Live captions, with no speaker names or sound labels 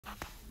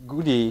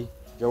Good day,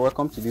 you're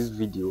welcome to this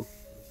video.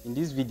 In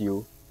this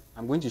video,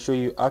 I'm going to show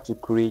you how to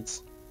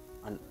create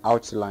an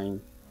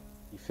outline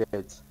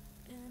effect.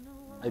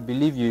 I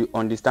believe you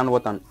understand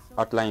what an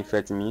outline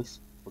effect means.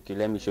 Okay,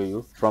 let me show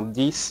you. From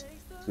this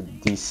to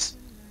this,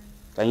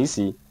 can you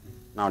see?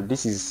 Now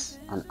this is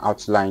an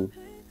outline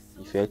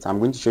effect. I'm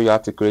going to show you how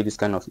to create this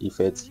kind of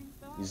effect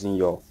using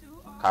your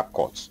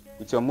Capcut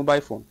with your mobile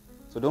phone.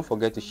 So don't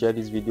forget to share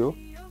this video,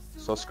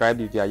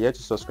 subscribe if you are yet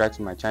to subscribe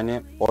to my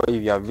channel, or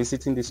if you are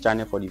visiting this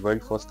channel for the very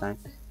first time,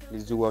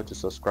 please do well to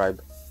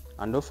subscribe.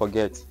 And don't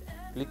forget,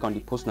 click on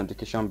the post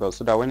notification bell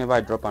so that whenever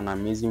I drop an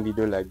amazing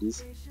video like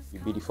this,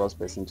 you'll be the first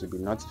person to be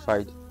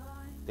notified.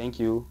 Thank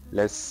you.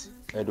 Let's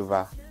head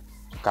over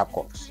to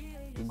Capcut.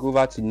 We go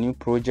over to new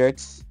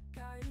projects,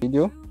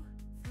 video.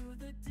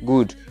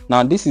 Good.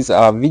 Now this is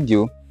our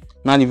video.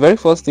 Now the very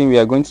first thing we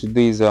are going to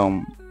do is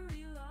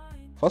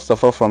first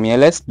of all, from here,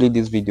 let's split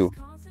this video.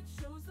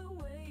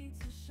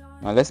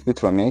 Now let's split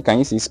from here. Can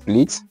you see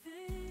split?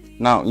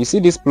 Now you see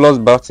this plus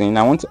button.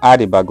 I want to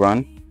add a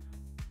background.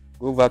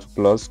 Go over to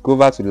plus, go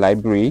over to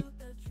library,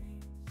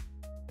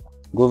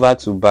 go over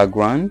to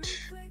background,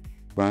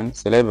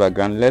 select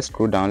background. Let's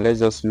scroll down. Let's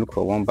just look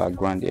for one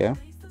background here.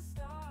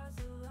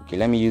 Okay,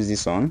 let me use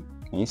this one.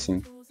 Can you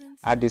see?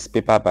 Add this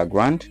paper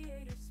background.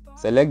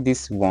 Select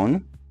this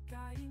one.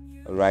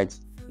 All right,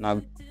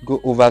 now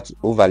go over to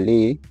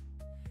overlay.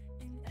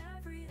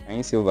 Can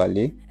you see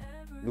overlay?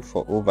 Look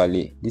for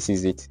overlay. This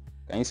is it.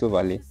 Can you see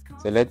overlay?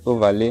 Select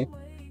overlay.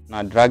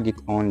 Now drag it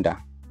under.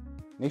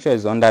 Make sure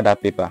it's under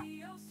that paper.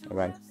 All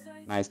right,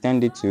 now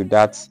extend it to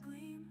that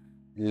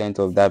length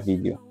of that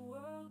video.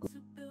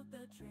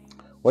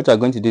 What you're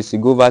going to do is to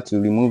go over to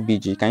remove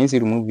BG. Can you see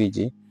remove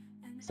BG?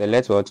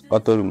 Select what?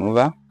 Auto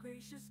remover.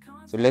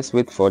 So let's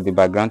wait for the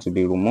background to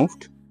be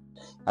removed.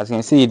 As you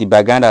can see, the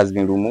background has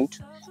been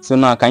removed. So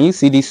now can you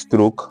see this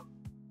stroke?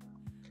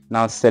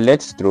 Now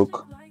select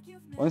stroke.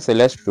 Once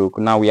select stroke,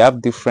 now we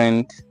have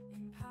different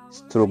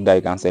stroke that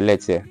you can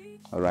select here.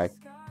 All right,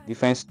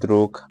 different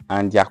stroke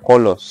and their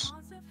colors.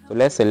 So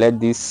let's select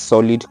this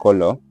solid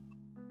color.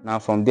 Now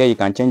from there you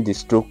can change the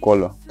stroke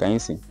color. Can you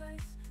see?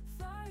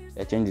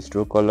 I change the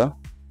stroke color.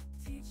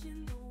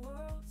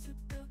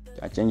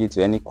 I change it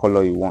to any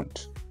color you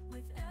want.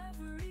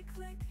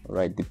 All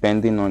right,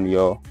 depending on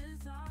your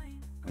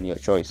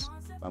choice.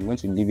 I'm going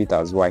to leave it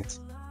as white.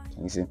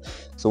 Can you see?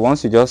 So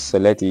once you just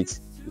select it,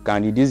 you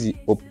can reduce the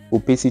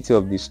opacity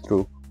of the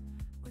stroke.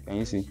 Can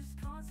you see?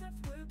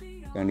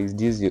 You can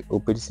reduce the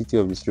opacity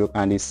of the stroke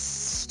and the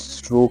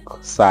stroke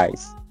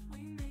size.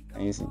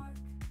 Can you see?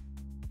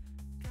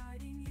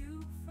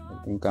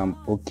 I think I'm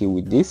okay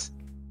with this.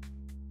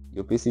 The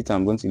opacity,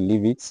 I'm going to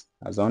leave it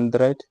as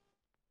 100.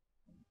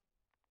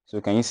 So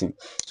can you see?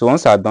 So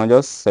once I'm done,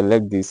 just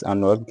select this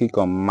and I'll click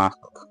on mark.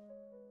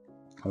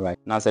 All right,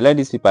 now select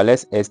this paper.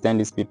 Let's extend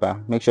this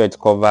paper. Make sure it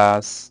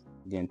covers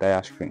the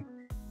entire screen.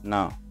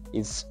 Now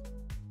this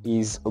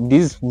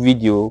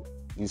video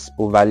is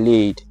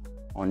overlaid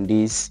on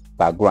this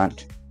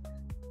background.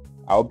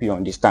 I hope you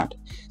understand.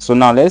 So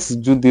now let's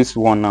do this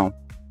one now.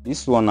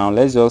 This one now,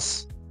 let's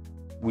just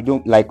we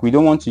don't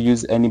want to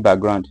use any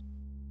background.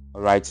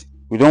 All right,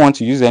 we don't want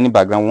to use any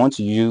background. We want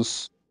to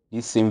use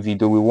this same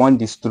video. We want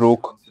the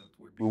stroke.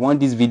 We want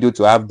this video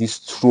to have this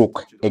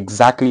stroke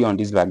exactly on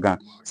this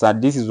background. So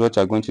this is what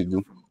you're going to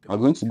do. I'm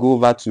going to go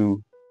over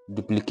to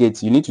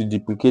duplicate. You need to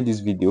duplicate this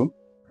video.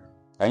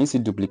 Can you see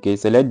duplicate?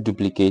 Select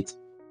duplicate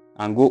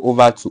and go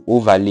over to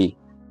overlay.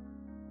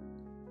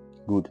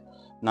 Good.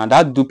 Now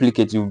that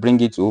duplicate, you bring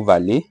it to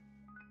overlay.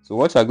 So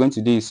what you're going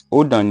to do is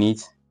hold on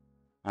it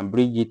and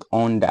bring it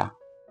under.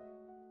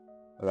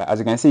 All right, as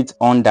you can see, it's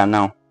under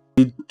now.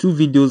 The two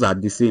videos are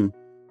the same.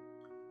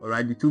 All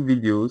right, the two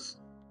videos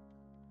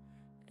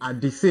are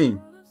the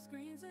same.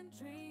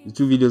 The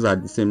two videos are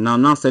the same.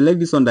 Now select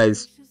this one that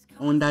is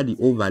under the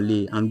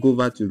overlay and go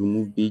over to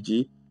remove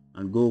BG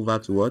and go over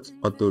to what?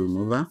 Auto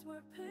remover.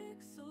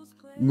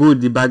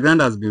 Good, the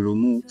background has been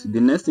removed.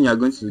 The next thing you're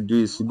going to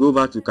do is to go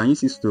over to, can you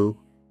see stroke?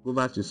 Go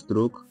over to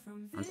stroke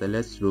and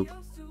select stroke.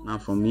 Now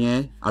from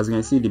here, as you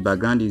can see, the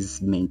background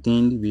is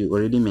maintained. We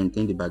already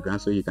maintained the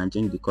background, so you can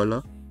change the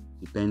color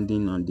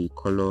depending on the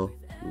color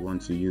you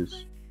want to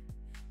use.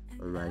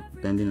 All right,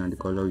 depending on the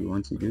color you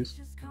want to use.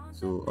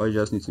 So all you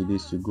just need to do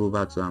is to go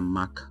over to a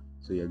mark.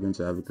 So you're going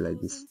to have it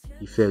like this.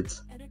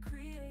 Effect.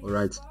 All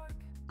right,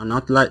 an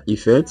outline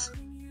effect.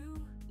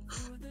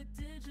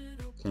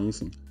 Can you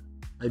see?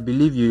 I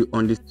believe you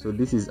on this. So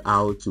this is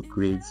how to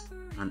create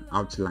an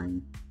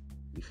outline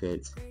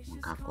effect on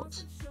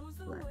Capcut.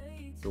 Right.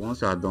 So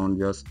once you are done,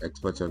 just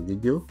export your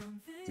video.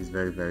 It is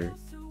very, very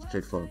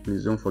straightforward.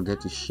 Please don't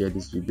forget to share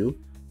this video,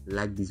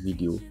 like this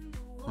video,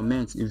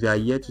 comment. If you are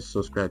yet to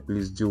subscribe,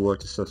 please do what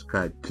to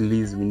subscribe.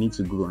 Please, we need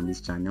to grow on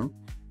this channel.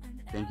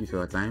 Thank you for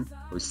your time.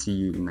 I'll see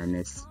you in my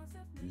next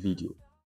video.